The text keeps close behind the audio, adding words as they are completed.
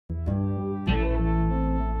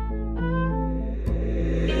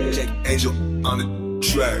Angel on the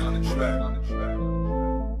track.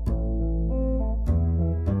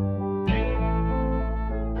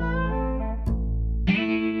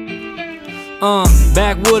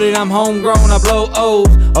 Backwooded, I'm homegrown, I blow O's.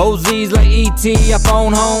 OZ's like ET, I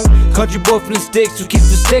phone home. Country boy from the sticks who keeps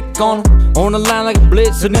the stick on him. On the line like a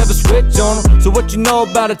blitz, so never switch on him. So what you know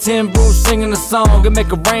about a 10 bro singing a song and make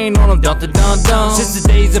it rain on him, dun dun dun dun. Since the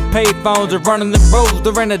days of payphones and running the roads,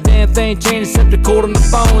 there ain't a damn thing changed except the code on the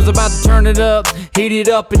phones. About to turn it up, heat it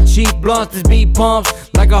up in cheap blunts. This beat pumps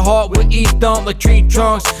like a heart with each dump like tree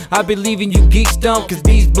trunks. I be leaving you geek stumped, cause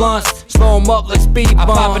these blunts slow 'em up like speed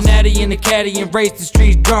bumps. I pop a natty in the caddy and race the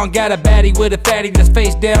streets drunk. Got a baddie with a fatty that's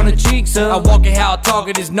face down and cheeks up. I walk it how I talk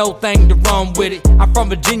it, there's no thing to run with it. I'm from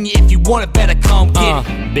Virginia, if you want it, better come get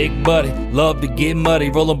it. Big buddy, love to get muddy,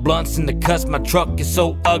 rolling blunts in the cuts, my truck is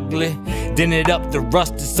so ugly. Dent it up, the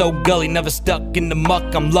rust is so gully, never stuck in the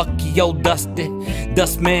muck, I'm lucky, old Dusty.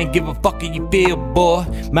 Dustman, give a fuck how you feel, boy.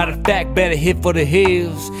 Matter of fact, better hit for the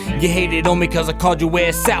hills. You hated on me cause I called your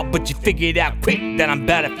ass out, but you figured out quick that I'm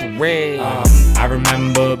better for real. I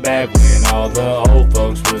remember back when all the old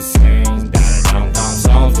folks would sing da-da-dum-dum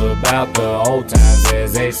songs about the old times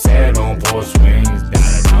as they sat on porch swings.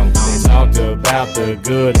 Da-da-dum-dum. They talked about the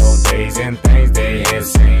good old days and things they had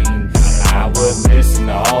seen. I would listen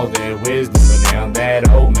to all their wisdom, but now that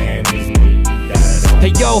old man is me.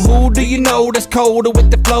 Hey yo, who do you know that's colder with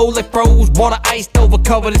the flow like froze? Water iced over,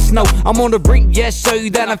 covered in snow. I'm on the brink, yeah, show you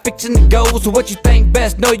that I'm fixing to go. So what you think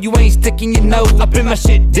best? No, you ain't sticking your nose up in my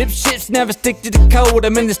shit. Dipshits never stick to the code.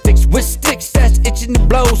 I'm in the sticks with sticks that's itching to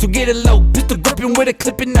blow. So get it low, pistol gripping with a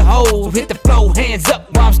clip in the hole. Hit the flow, hands up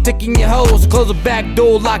while I'm sticking your holes. Close the back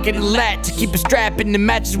door, lock it and latch. To keep it strapped in the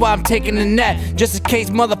matches while I'm taking a nap. Just in case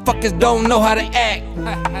motherfuckers don't know how to act.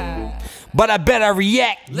 But I better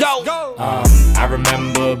react, yo! I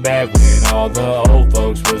remember back when all the old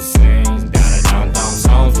folks would sing da-da-dum-dum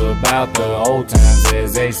songs about the old times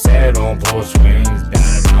as they sat on porch swings.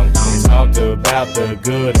 Da-da-dum-dum. They talked about the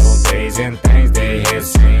good old days and things they had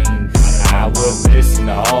seen. I would listen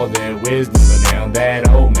to all their wisdom, but now that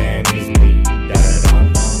old